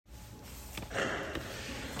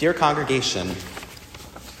Dear congregation,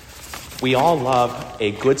 we all love a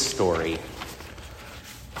good story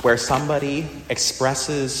where somebody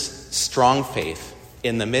expresses strong faith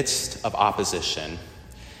in the midst of opposition,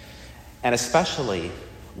 and especially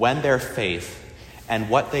when their faith and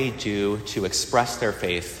what they do to express their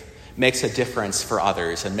faith makes a difference for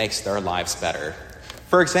others and makes their lives better.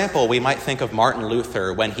 For example, we might think of Martin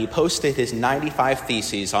Luther when he posted his 95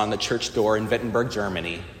 Theses on the church door in Wittenberg,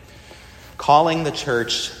 Germany, calling the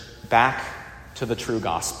church back to the true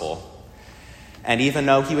gospel. And even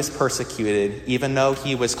though he was persecuted, even though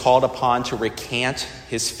he was called upon to recant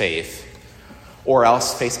his faith or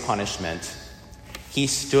else face punishment, he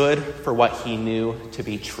stood for what he knew to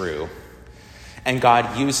be true. And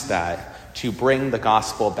God used that to bring the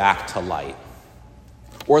gospel back to light.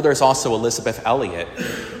 Or there's also Elisabeth Elliot,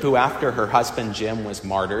 who after her husband Jim was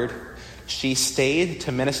martyred, she stayed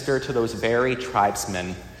to minister to those very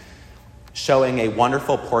tribesmen, showing a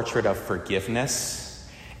wonderful portrait of forgiveness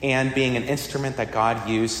and being an instrument that God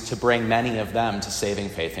used to bring many of them to saving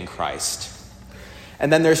faith in Christ. And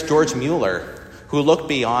then there's George Mueller, who looked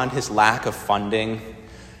beyond his lack of funding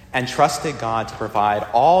and trusted God to provide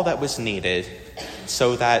all that was needed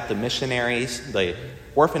so that the missionaries, the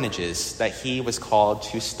orphanages that he was called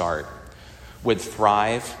to start, would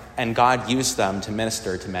thrive, and God used them to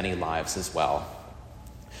minister to many lives as well.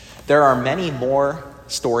 There are many more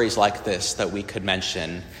stories like this that we could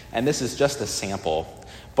mention, and this is just a sample.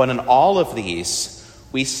 But in all of these,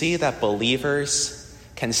 we see that believers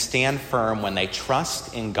can stand firm when they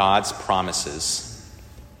trust in God's promises.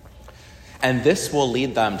 And this will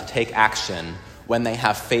lead them to take action when they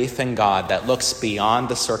have faith in God that looks beyond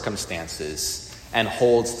the circumstances and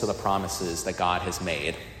holds to the promises that God has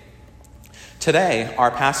made. Today,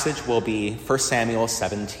 our passage will be 1 Samuel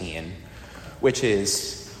 17, which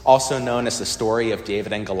is also known as the story of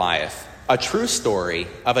David and Goliath, a true story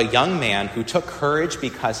of a young man who took courage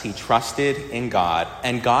because he trusted in God,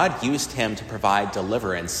 and God used him to provide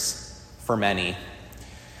deliverance for many.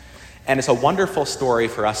 And it's a wonderful story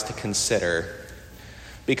for us to consider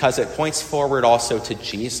because it points forward also to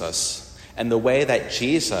Jesus and the way that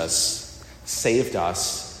Jesus saved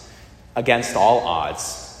us against all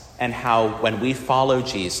odds, and how when we follow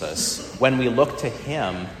Jesus, when we look to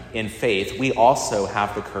him in faith, we also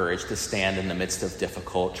have the courage to stand in the midst of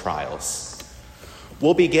difficult trials.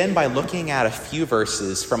 We'll begin by looking at a few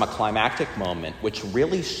verses from a climactic moment which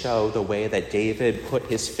really show the way that David put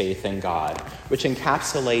his faith in God, which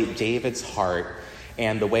encapsulate David's heart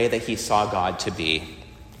and the way that he saw God to be.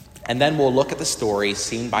 And then we'll look at the story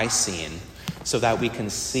scene by scene so that we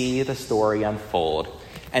can see the story unfold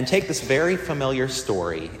and take this very familiar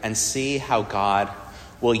story and see how God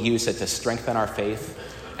will use it to strengthen our faith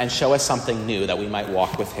and show us something new that we might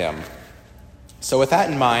walk with him. So with that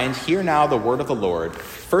in mind, hear now the word of the Lord,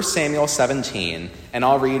 1 Samuel 17, and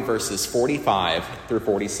I'll read verses 45 through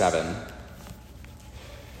 47.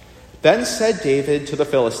 Then said David to the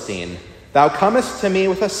Philistine, "Thou comest to me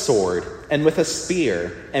with a sword, and with a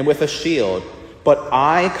spear, and with a shield, but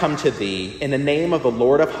I come to thee in the name of the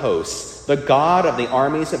Lord of hosts, the God of the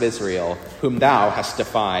armies of Israel, whom thou hast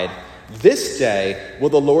defied. This day will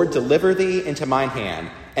the Lord deliver thee into mine hand,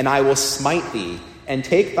 and I will smite thee, and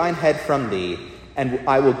take thine head from thee, and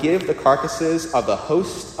I will give the carcasses of the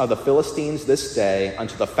host of the Philistines this day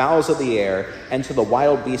unto the fowls of the air, and to the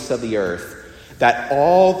wild beasts of the earth, that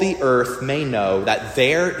all the earth may know that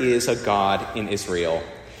there is a God in Israel.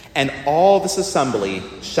 And all this assembly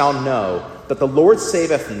shall know that the Lord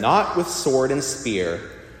saveth not with sword and spear,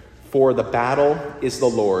 for the battle is the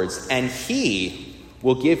Lord's, and he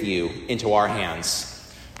will give you into our hands."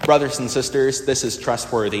 Brothers and sisters, this is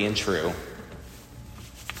trustworthy and true.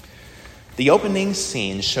 The opening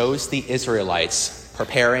scene shows the Israelites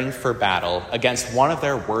preparing for battle against one of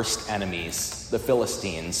their worst enemies, the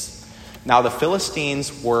Philistines. Now, the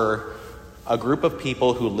Philistines were a group of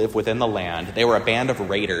people who live within the land. They were a band of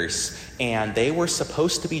raiders, and they were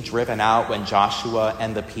supposed to be driven out when Joshua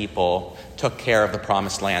and the people took over the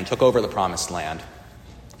promised land.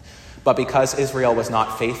 But because Israel was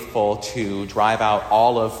not faithful to drive out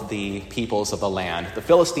all of the peoples of the land, the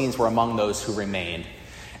Philistines were among those who remained.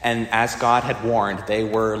 And as God had warned, they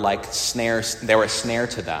were like snares, they were a snare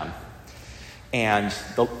to them. And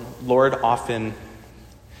the Lord often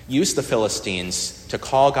used the Philistines to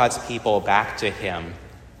call God's people back to him,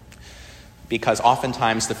 because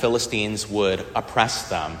oftentimes the Philistines would oppress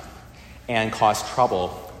them and cause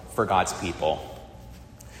trouble for God's people.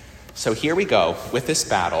 So here we go with this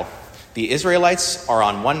battle. The Israelites are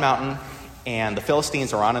on one mountain and the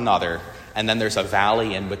Philistines are on another, and then there's a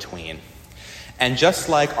valley in between. And just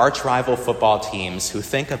like arch-rival football teams who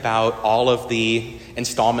think about all of the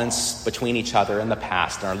installments between each other in the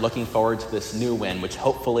past and are looking forward to this new win, which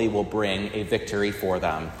hopefully will bring a victory for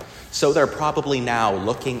them, so they're probably now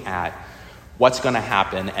looking at what's going to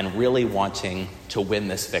happen and really wanting to win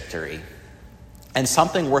this victory. And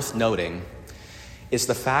something worth noting is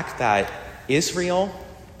the fact that Israel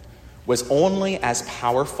was only as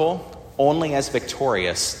powerful, only as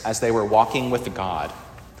victorious as they were walking with God,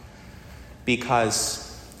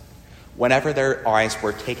 because whenever their eyes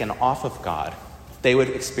were taken off of God, they would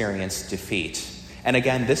experience defeat. And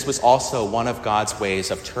again, this was also one of God's ways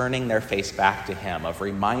of turning their face back to him, of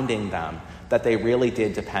reminding them that they really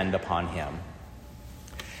did depend upon him.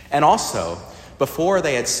 And also, before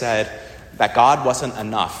they had said that God wasn't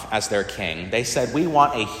enough as their king, they said, we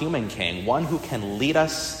want a human king, one who can lead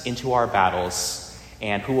us into our battles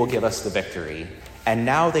and who will give us the victory. And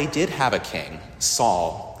now they did have a king,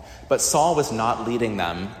 Saul. But Saul was not leading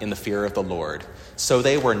them in the fear of the Lord. So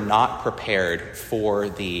they were not prepared for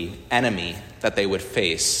the enemy that they would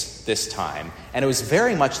face this time. And it was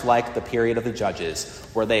very much like the period of the Judges,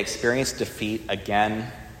 where they experienced defeat again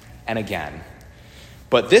and again.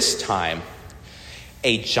 But this time,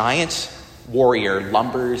 a giant warrior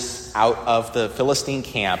lumbers out of the Philistine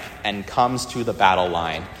camp and comes to the battle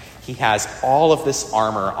line. He has all of this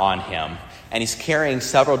armor on him, and he's carrying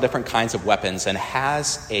several different kinds of weapons and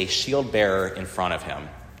has a shield bearer in front of him.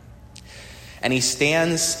 And he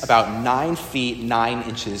stands about 9 feet 9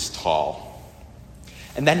 inches tall.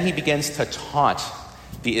 And then he begins to taunt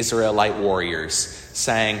the Israelite warriors,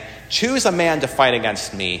 saying, choose a man to fight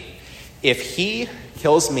against me. If he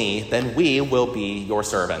kills me, then we will be your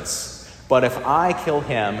servants. But if I kill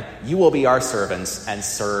him, you will be our servants and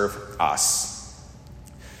serve us.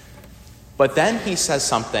 But then he says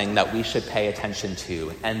something that we should pay attention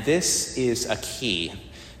to, and this is a key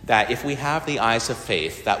that if we have the eyes of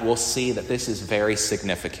faith, that we'll see that this is very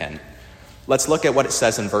significant. Let's look at what it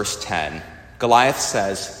says in verse 10. Goliath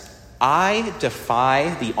says, I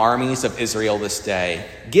defy the armies of Israel this day.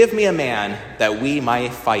 Give me a man that we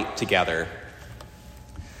might fight together.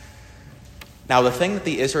 Now, the thing that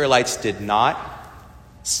the Israelites did not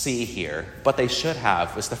see here, but they should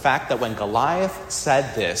have, was the fact that when Goliath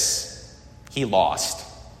said this, he lost.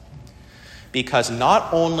 Because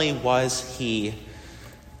not only was he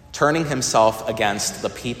turning himself against the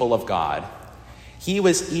people of God, he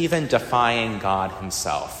was even defying God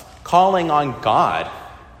himself, calling on God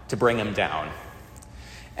to bring him down.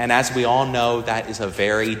 And as we all know, that is a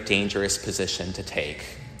very dangerous position to take.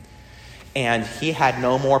 And he had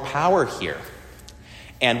no more power here.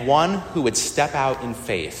 And one who would step out in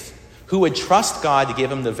faith, who would trust God to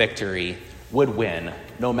give him the victory, would win,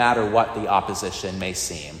 no matter what the opposition may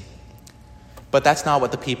seem. But that's not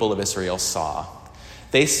what the people of Israel saw.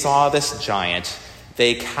 They saw this giant.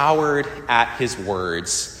 They cowered at his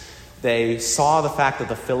words. They saw the fact that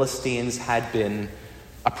the Philistines had been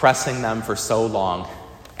oppressing them for so long,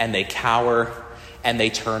 and they cower and they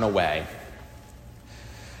turn away.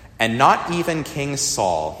 And not even King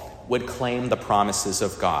Saul would claim the promises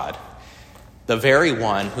of God, the very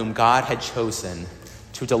one whom God had chosen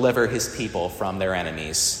to deliver his people from their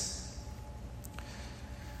enemies.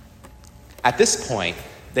 At this point,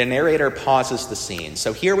 the narrator pauses the scene.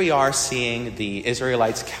 So here we are seeing the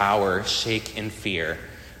Israelites cower, shake in fear.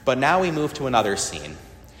 But now we move to another scene.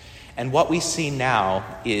 And what we see now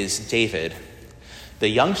is David, the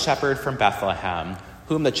young shepherd from Bethlehem,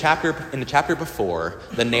 whom in the chapter before,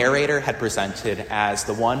 the narrator had presented as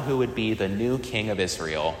the one who would be the new king of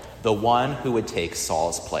Israel, the one who would take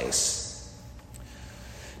Saul's place.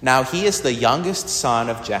 Now he is the youngest son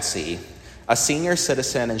of Jesse, a senior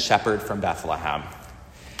citizen and shepherd from Bethlehem.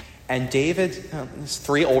 And David, his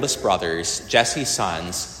 3 oldest brothers, Jesse's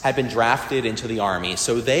sons, had been drafted into the army,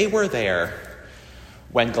 so they were there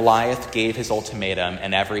when Goliath gave his ultimatum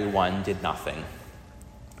and everyone did nothing.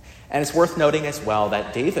 And it's worth noting as well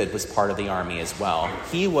that David was part of the army as well.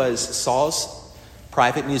 He was Saul's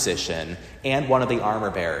private musician and one of the armor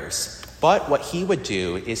bearers. But what he would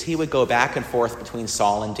do is he would go back and forth between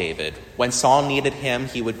Saul and David. When Saul needed him,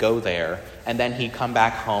 he would go there, and then he'd come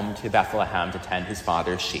back home to Bethlehem to tend his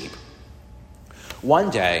father's sheep.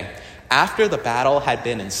 One day, after the battle had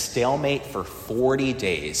been in stalemate for 40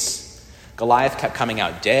 days, Goliath kept coming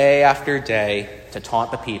out day after day to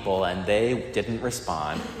taunt the people, and they didn't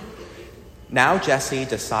respond. Now Jesse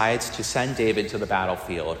decides to send David to the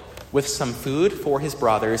battlefield with some food for his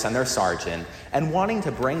brothers and their sergeant, and wanting to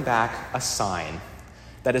bring back a sign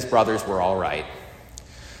that his brothers were all right.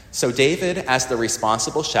 So David, as the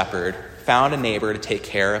responsible shepherd, found a neighbor to take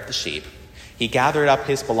care of the sheep. He gathered up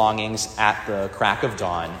his belongings at the crack of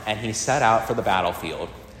dawn, and he set out for the battlefield.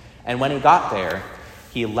 And when he got there,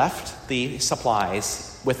 he left the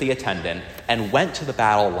supplies with the attendant and went to the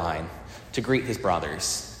battle line to greet his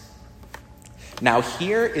brothers. Now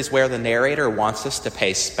here is where the narrator wants us to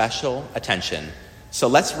pay special attention. So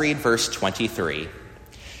let's read verse 23.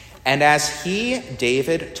 And as he,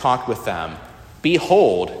 David, talked with them,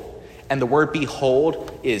 behold, and the word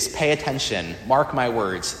behold is pay attention, mark my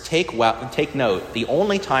words, take note, the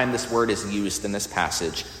only time this word is used in this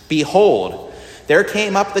passage. Behold, there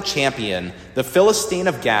came up the champion, the Philistine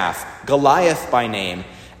of Gath, Goliath by name,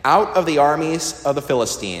 out of the armies of the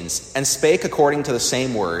Philistines, and spake according to the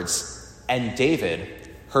same words, and David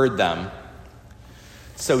heard them.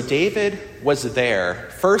 So David was there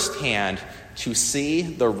firsthand to see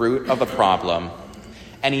the root of the problem,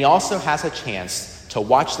 and he also has a chance to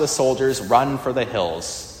watch the soldiers run for the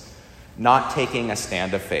hills, not taking a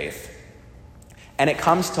stand of faith. And it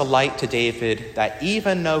comes to light to David that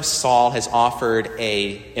even though Saul has offered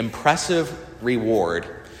an impressive reward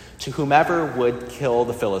to whomever would kill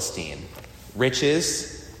the Philistine,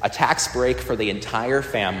 riches, a tax break for the entire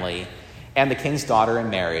family, and the king's daughter in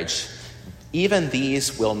marriage, even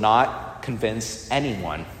these will not convince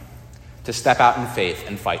anyone to step out in faith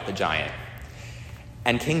and fight the giant.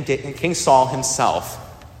 And King Saul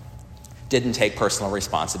himself didn't take personal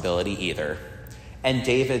responsibility either. And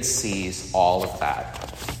David sees all of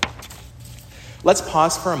that. Let's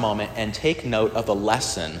pause for a moment and take note of the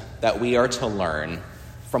lesson that we are to learn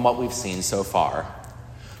from what we've seen so far.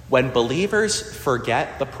 When believers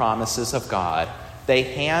forget the promises of God, they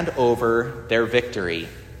hand over their victory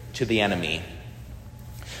to the enemy.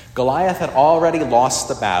 Goliath had already lost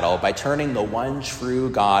the battle by turning the one true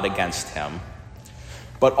God against him.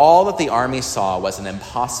 But all that the army saw was an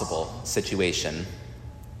impossible situation.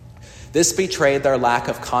 This betrayed their lack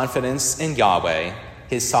of confidence in Yahweh,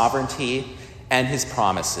 his sovereignty, and his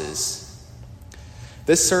promises.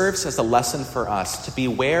 This serves as a lesson for us to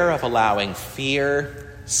beware of allowing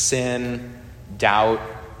fear, sin, doubt,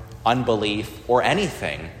 unbelief, or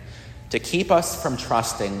anything to keep us from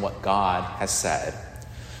trusting what God has said.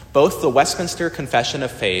 Both the Westminster Confession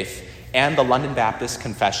of Faith and the London Baptist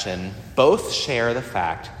Confession both share the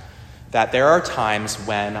fact that there are times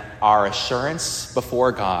when our assurance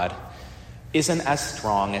before God isn't as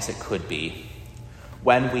strong as it could be,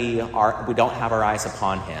 when we don't have our eyes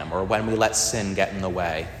upon him, or when we let sin get in the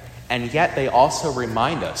way. And yet they also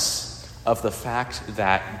remind us of the fact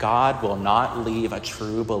that God will not leave a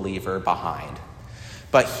true believer behind,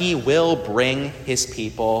 but he will bring his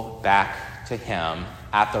people back to him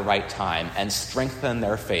at the right time and strengthen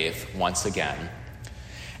their faith once again.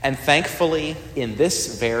 And thankfully, in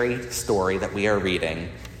this very story that we are reading,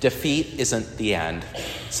 defeat isn't the end.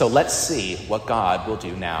 So let's see what God will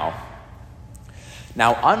do now.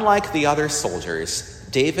 Now, unlike the other soldiers,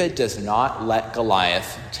 David does not let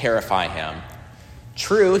Goliath terrify him.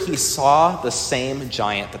 True, he saw the same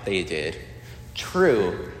giant that they did.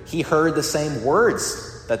 True, he heard the same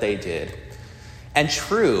words that they did. And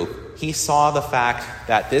true, he saw the fact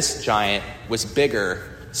that this giant was bigger,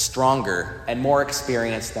 stronger, and more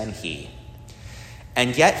experienced than he.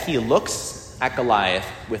 And yet he looks at Goliath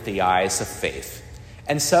with the eyes of faith.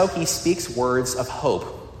 And so he speaks words of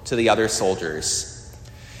hope to the other soldiers.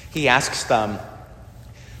 He asks them,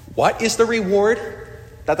 "What is the reward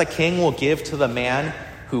that the king will give to the man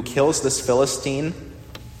who kills this Philistine?"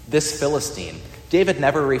 This Philistine. David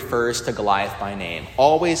never refers to Goliath by name,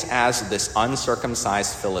 always as this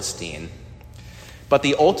uncircumcised Philistine. But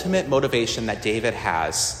the ultimate motivation that David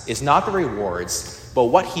has is not the rewards, but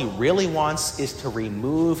what he really wants is to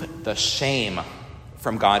remove the shame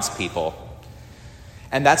from God's people.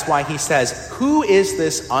 And that's why he says, "Who is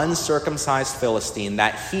this uncircumcised Philistine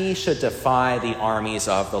that he should defy the armies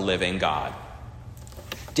of the living God?"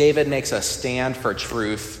 David makes a stand for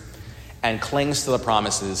truth and clings to the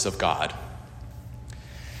promises of God.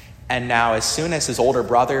 And now, as soon as his older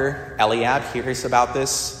brother, Eliab, hears about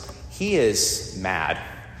this, he is mad.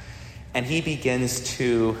 And he begins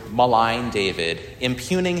to malign David,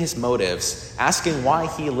 impugning his motives, asking why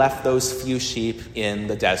he left those few sheep in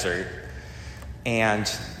the desert, and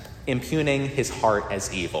impugning his heart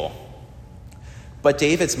as evil. But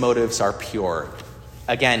David's motives are pure.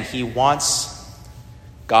 Again, he wants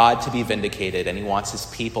God to be vindicated, and he wants his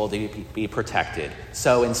people to be protected.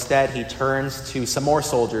 So instead, he turns to some more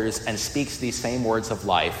soldiers and speaks these same words of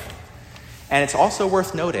life. And it's also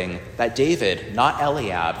worth noting that David, not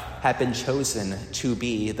Eliab, had been chosen to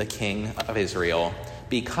be the king of Israel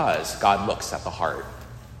because God looks at the heart.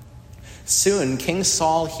 Soon, King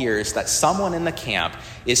Saul hears that someone in the camp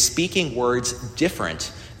is speaking words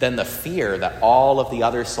different than the fear that all of the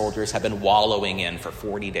other soldiers had been wallowing in for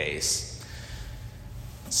 40 days.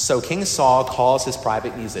 So King Saul calls his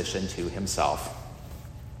private musician to himself.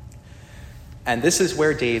 And this is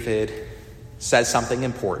where David says something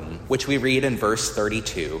important, which we read in verse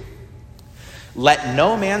 32. Let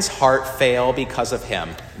no man's heart fail because of him.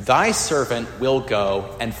 Thy servant will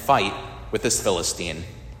go and fight with this Philistine.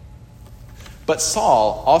 But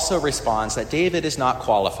Saul also responds that David is not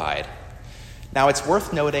qualified. Now, it's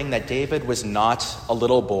worth noting that David was not a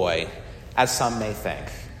little boy, as some may think.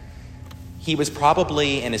 He was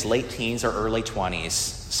probably in his late teens or early 20s,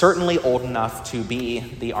 certainly old enough to be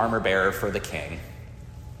the armor bearer for the king.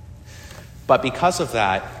 But because of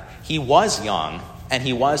that, he was young and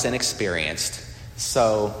he was inexperienced.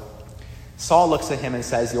 So Saul looks at him and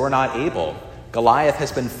says, "You're not able. Goliath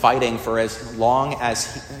has been fighting for as long as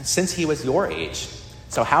since he was your age.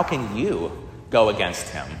 So how can you go against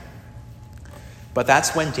him?" But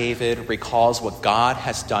that's when David recalls what God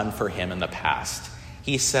has done for him in the past.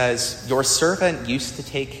 He says, "Your servant used to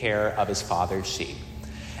take care of his father's sheep,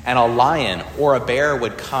 and a lion or a bear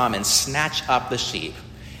would come and snatch up the sheep,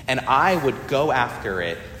 and I would go after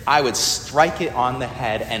it. I would strike it on the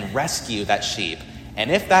head and rescue that sheep.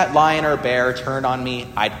 And if that lion or bear turned on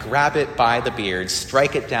me, I'd grab it by the beard,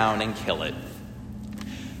 strike it down, and kill it."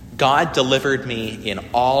 God delivered me in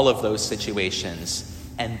all of those situations.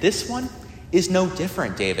 And this one is no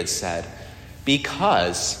different, David said,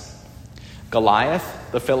 because Goliath,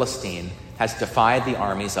 the Philistine, has defied the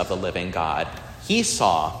armies of the living God. He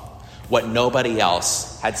saw what nobody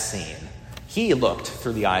else had seen. He looked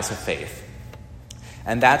through the eyes of faith.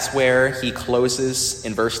 And that's where he closes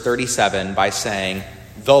in verse 37 by saying,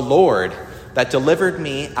 "The Lord that delivered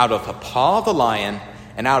me out of the paw of the lion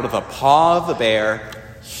and out of the paw of the bear,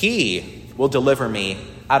 he will deliver me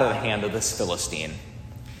out of the hand of this Philistine."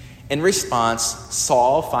 In response,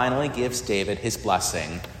 Saul finally gives David his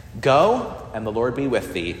blessing. "Go, and the Lord be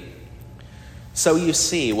with thee." So you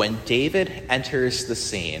see, when David enters the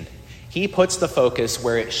scene, he puts the focus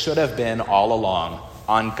where it should have been all along,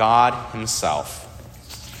 on God himself.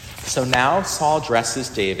 So now Saul dresses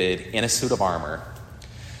David in a suit of armor.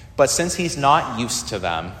 But since he's not used to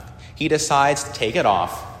them, he decides to take it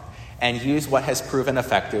off and use what has proven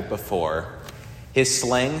effective before, his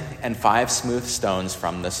sling and 5 smooth stones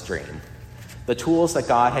from the stream, the tools that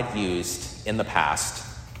God had used in the past.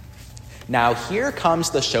 Now here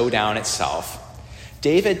comes the showdown itself.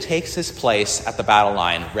 David takes his place at the battle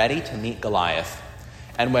line, ready to meet Goliath.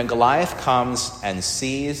 And when Goliath comes and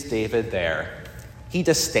sees David there, he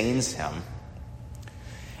disdains him.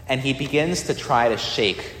 And he begins to try to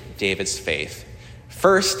shake David's faith.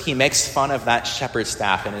 First, he makes fun of that shepherd's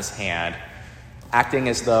staff in his hand, acting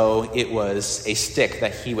as though it was a stick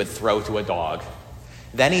that he would throw to a dog.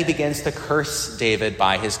 Then he begins to curse David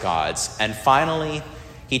by his gods. And finally,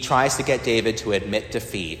 he tries to get David to admit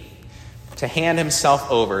defeat, to hand himself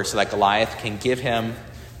over so that Goliath can give him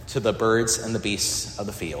to the birds and the beasts of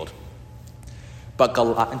the field. But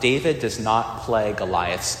David does not play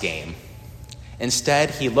Goliath's game.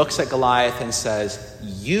 Instead, he looks at Goliath and says,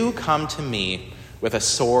 "You come to me with a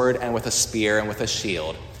sword and with a spear and with a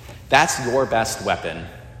shield. That's your best weapon.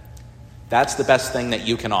 That's the best thing that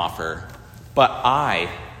you can offer. But I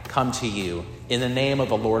come to you in the name of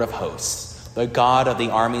the Lord of hosts, the God of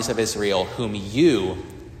the armies of Israel, whom you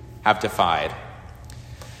have defied."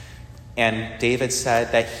 And David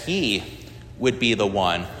said that he would be the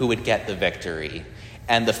one who would get the victory,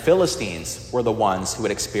 and the Philistines were the ones who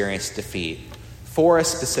would experience defeat for a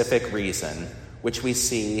specific reason, which we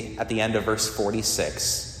see at the end of verse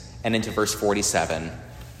 46 and into verse 47.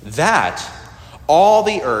 "That all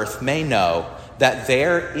the earth may know that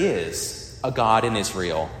there is a God in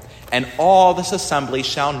Israel, and all this assembly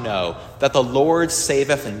shall know that the Lord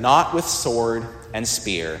saveth not with sword and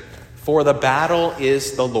spear, for the battle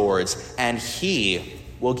is the Lord's, and he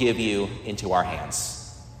will give you into our hands."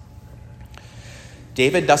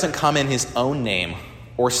 David doesn't come in his own name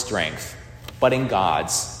or strength, but in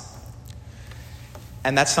God's.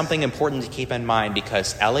 And that's something important to keep in mind,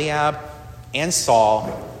 because Eliab and Saul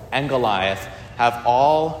and Goliath have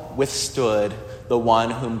all withstood the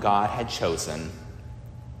one whom God had chosen.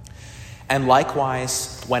 And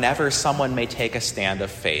likewise, whenever someone may take a stand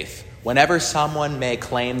of faith, whenever someone may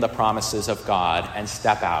claim the promises of God and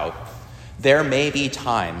step out, there may be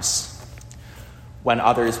times when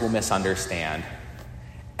others will misunderstand,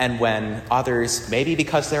 and when others, maybe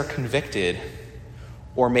because they're convicted,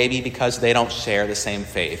 or maybe because they don't share the same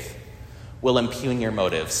faith, will impugn your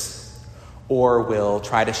motives, or will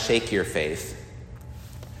try to shake your faith.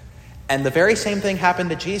 And the very same thing happened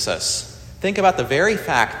to Jesus. Think about the very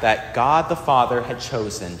fact that God the Father had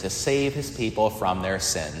chosen to save his people from their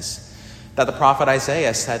sins. That the prophet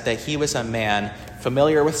Isaiah said that he was a man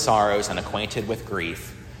familiar with sorrows and acquainted with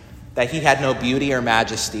grief. That he had no beauty or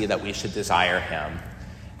majesty that we should desire him.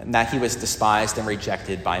 And that he was despised and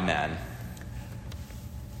rejected by men.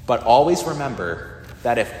 But always remember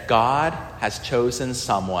that if God has chosen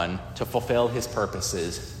someone to fulfill his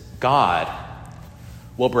purposes, God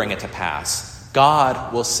will bring it to pass.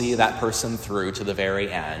 God will see that person through to the very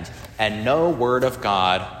end, and no word of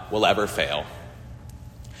God will ever fail.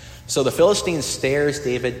 So the Philistine stares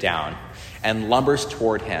David down and lumbers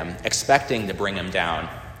toward him, expecting to bring him down.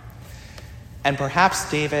 And perhaps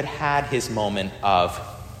David had his moment of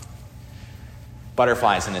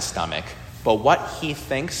butterflies in his stomach, but what he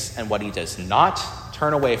thinks and what he does not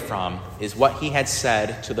turn away from is what he had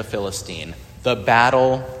said to the Philistine. The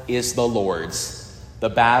battle is the Lord's. The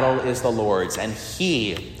battle is the Lord's, and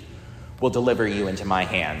he will deliver you into my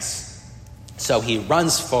hands. So he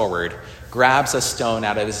runs forward, grabs a stone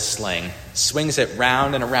out of his sling, swings it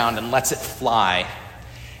round and around, and lets it fly.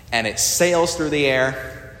 And it sails through the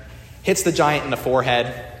air, hits the giant in the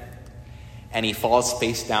forehead, and he falls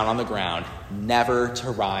face down on the ground, never to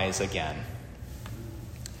rise again.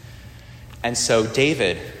 And so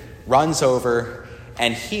David runs over,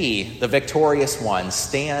 and he, the victorious one,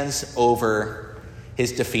 stands over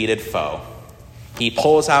his defeated foe. He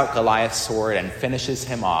pulls out Goliath's sword and finishes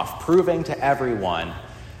him off, proving to everyone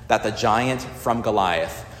that the giant from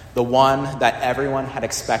Goliath, the one that everyone had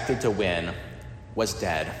expected to win, was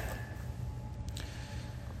dead.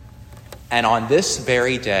 And on this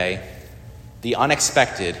very day, the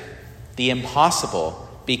unexpected, the impossible,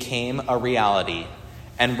 became a reality.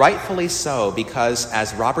 And rightfully so, because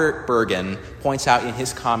as Robert Bergen points out in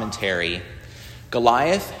his commentary,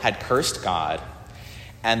 Goliath had cursed God,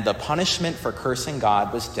 and the punishment for cursing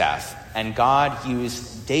God was death. And God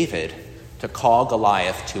used David to call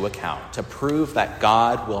Goliath to account, to prove that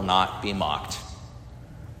God will not be mocked.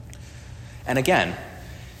 And again,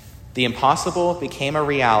 the impossible became a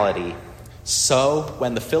reality. So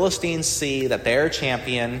when the Philistines see that their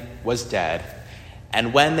champion was dead,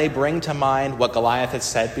 and when they bring to mind what Goliath had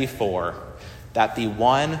said before, that the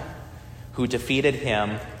one who defeated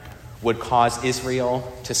him would cause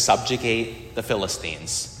Israel to subjugate the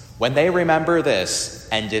Philistines. When they remember this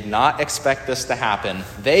and did not expect this to happen,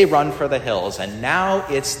 they run for the hills, and now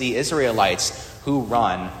it's the Israelites who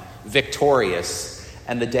run victorious,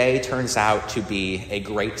 and the day turns out to be a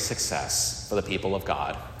great success for the people of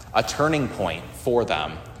God, a turning point for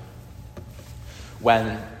them,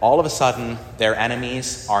 when all of a sudden their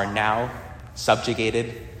enemies are now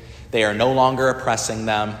subjugated. They are no longer oppressing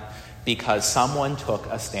them, because someone took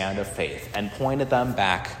a stand of faith and pointed them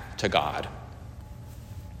back to God.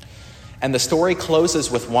 And the story closes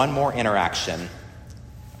with one more interaction.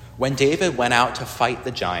 When David went out to fight the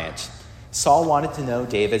giant, Saul wanted to know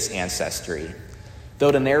David's ancestry. Though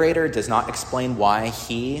the narrator does not explain why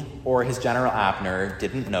he or his general Abner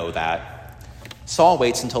didn't know that, Saul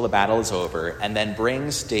waits until the battle is over and then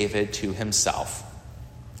brings David to himself.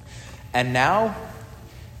 And now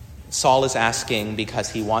Saul is asking because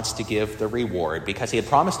he wants to give the reward, because he had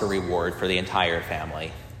promised a reward for the entire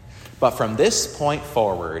family. But from this point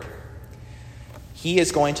forward, he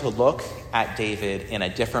is going to look at David in a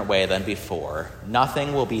different way than before.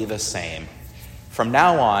 Nothing will be the same. From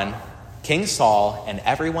now on, King Saul and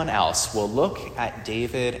everyone else will look at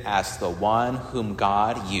David as the one whom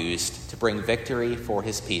God used to bring victory for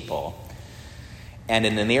his people. And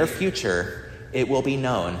in the near future, it will be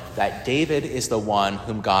known that David is the one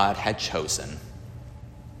whom God had chosen.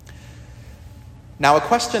 Now, a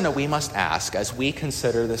question that we must ask as we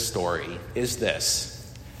consider this story is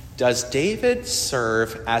this: does David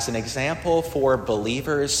serve as an example for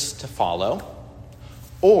believers to follow,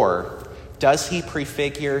 or does he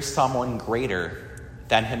prefigure someone greater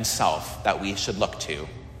than himself that we should look to?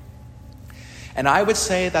 And I would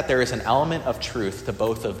say that there is an element of truth to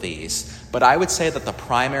both of these, but I would say that the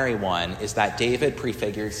primary one is that David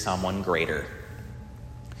prefigures someone greater.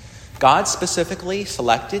 God specifically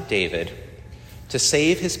selected David to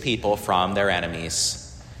save his people from their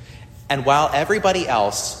enemies. And while everybody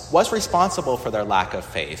else was responsible for their lack of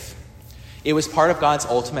faith, it was part of God's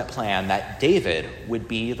ultimate plan that David would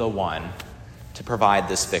be the one to provide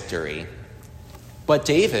this victory. But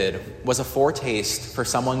David was a foretaste for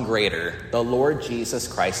someone greater, the Lord Jesus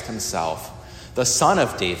Christ himself, the Son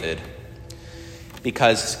of David,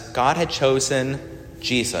 because God had chosen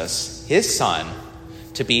Jesus, his Son,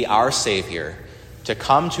 to be our Savior, to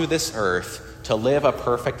come to this earth, to live a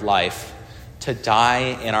perfect life, to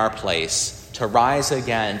die in our place, to rise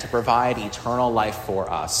again, to provide eternal life for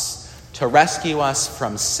us. to rescue us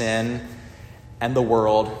from sin and the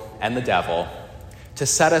world and the devil, to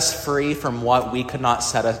set us free from what we could not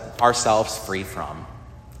set ourselves free from.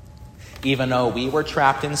 Even though we were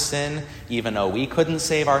trapped in sin, even though we couldn't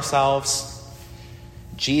save ourselves,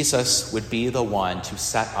 Jesus would be the one to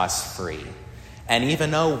set us free. And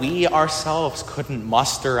even though we ourselves couldn't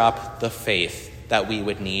muster up the faith that we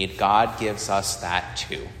would need, God gives us that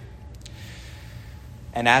too.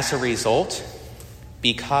 And as a result,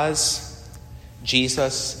 because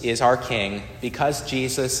Jesus is our King, because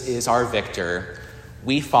Jesus is our victor,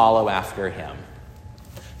 we follow after him.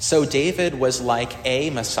 So David was like a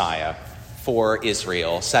Messiah for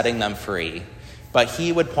Israel, setting them free. But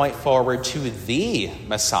he would point forward to the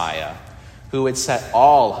Messiah who would set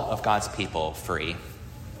all of God's people free.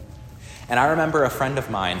 And I remember a friend of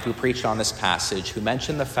mine who preached on this passage who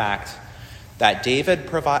mentioned the fact that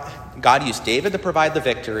God used David to provide the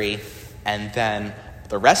victory, and then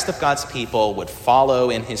the rest of God's people would follow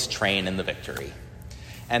in his train in the victory.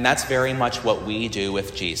 And that's very much what we do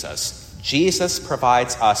with Jesus. Jesus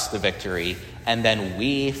provides us the victory, and then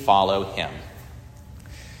we follow him.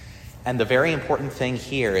 And the very important thing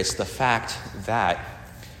here is the fact that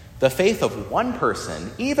the faith of one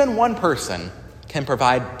person, even one person, can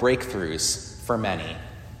provide breakthroughs for many.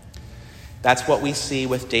 That's what we see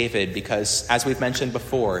with David, because as we've mentioned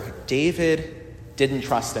before, David didn't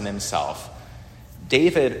trust in himself.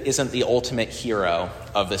 David isn't the ultimate hero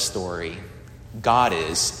of the story. God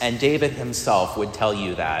is, and David himself would tell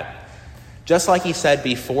you that. Just like he said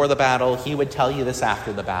before the battle, he would tell you this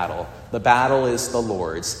after the battle. The battle is the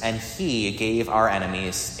Lord's, and he gave our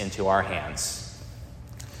enemies into our hands.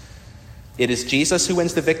 It is Jesus who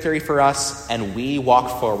wins the victory for us, and we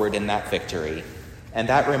walk forward in that victory. And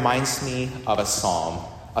that reminds me of a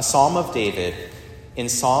psalm of David. In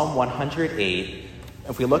Psalm 108,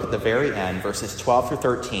 if we look at the very end, verses 12 through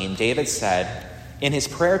 13, David said in his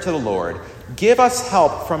prayer to the Lord, "Give us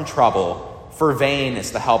help from trouble, for vain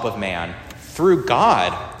is the help of man. Through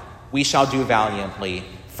God we shall do valiantly,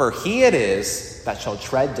 for he it is that shall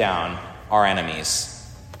tread down our enemies."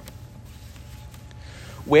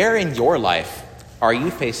 Where in your life are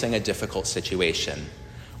you facing a difficult situation?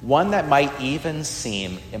 One that might even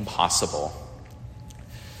seem impossible.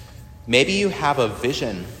 Maybe you have a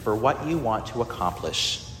vision for what you want to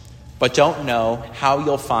accomplish, but don't know how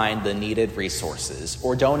you'll find the needed resources,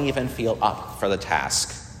 or don't even feel up for the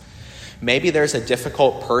task. Maybe there's a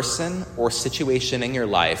difficult person or situation in your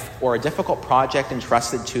life, or a difficult project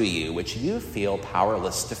entrusted to you which you feel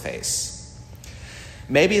powerless to face.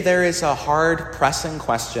 Maybe there is a hard, pressing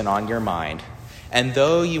question on your mind, and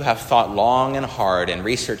though you have thought long and hard and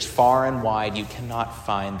researched far and wide, you cannot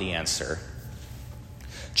find the answer.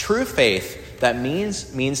 True faith, that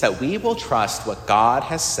means that we will trust what God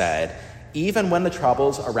has said, even when the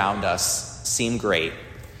troubles around us seem great.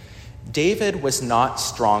 David was not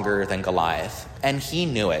stronger than Goliath, and he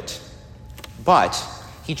knew it. But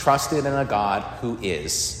he trusted in a God who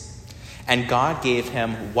is. And God gave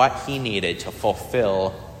him what he needed to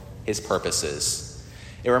fulfill his purposes.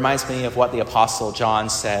 It reminds me of what the Apostle John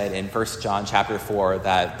said in 1 John chapter 4,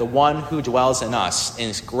 that the one who dwells in us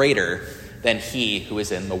is greater than he who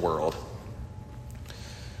is in the world.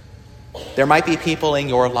 There might be people in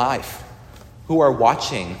your life who are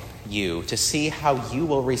watching you to see how you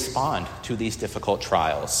will respond to these difficult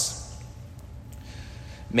trials.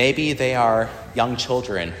 Maybe they are young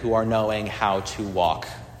children who are knowing how to walk.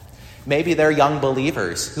 Maybe they're young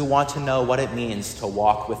believers who want to know what it means to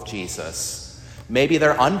walk with Jesus. Maybe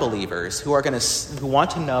they're unbelievers who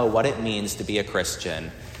want to know what it means to be a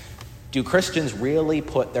Christian. Do Christians really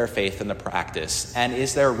put their faith into practice? And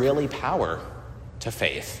is there really power to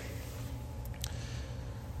faith?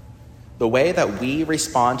 The way that we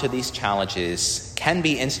respond to these challenges can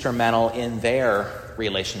be instrumental in their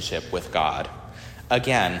relationship with God.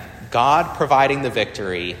 Again, God providing the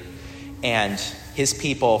victory and his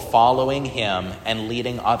people following him and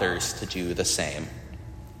leading others to do the same.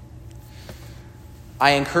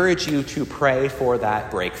 I encourage you to pray for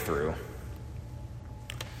that breakthrough.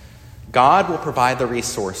 God will provide the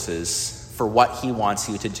resources for what he wants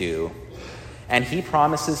you to do, and he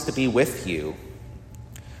promises to be with you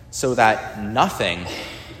so that nothing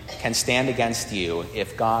can stand against you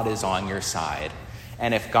if God is on your side.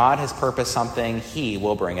 And if God has purposed something, he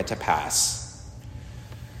will bring it to pass.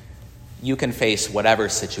 You can face whatever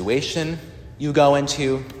situation you go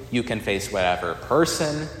into. You can face whatever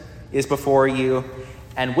person is before you.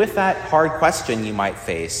 And with that hard question you might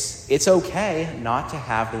face, it's okay not to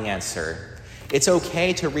have the answer. It's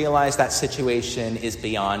okay to realize that situation is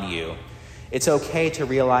beyond you. It's okay to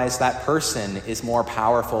realize that person is more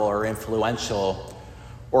powerful or influential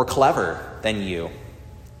or clever than you.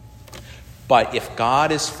 But if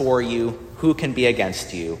God is for you, who can be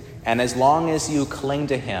against you? And as long as you cling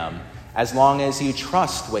to him, as long as you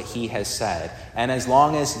trust what he has said, and as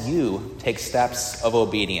long as you take steps of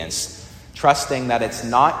obedience, trusting that it's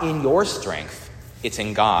not in your strength, it's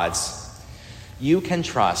in God's, you can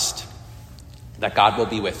trust that God will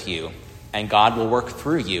be with you, and God will work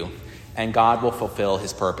through you, and God will fulfill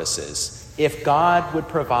his purposes. If God would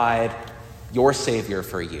provide your Savior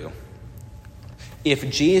for you,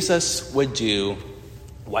 if Jesus would do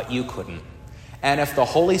what you couldn't, and if the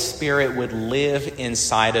Holy Spirit would live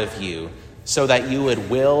inside of you so that you would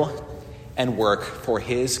will and work for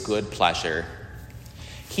his good pleasure,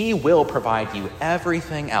 he will provide you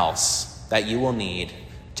everything else that you will need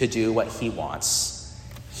to do what he wants.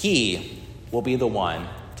 He will be the one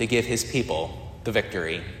to give his people the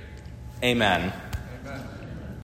victory. Amen.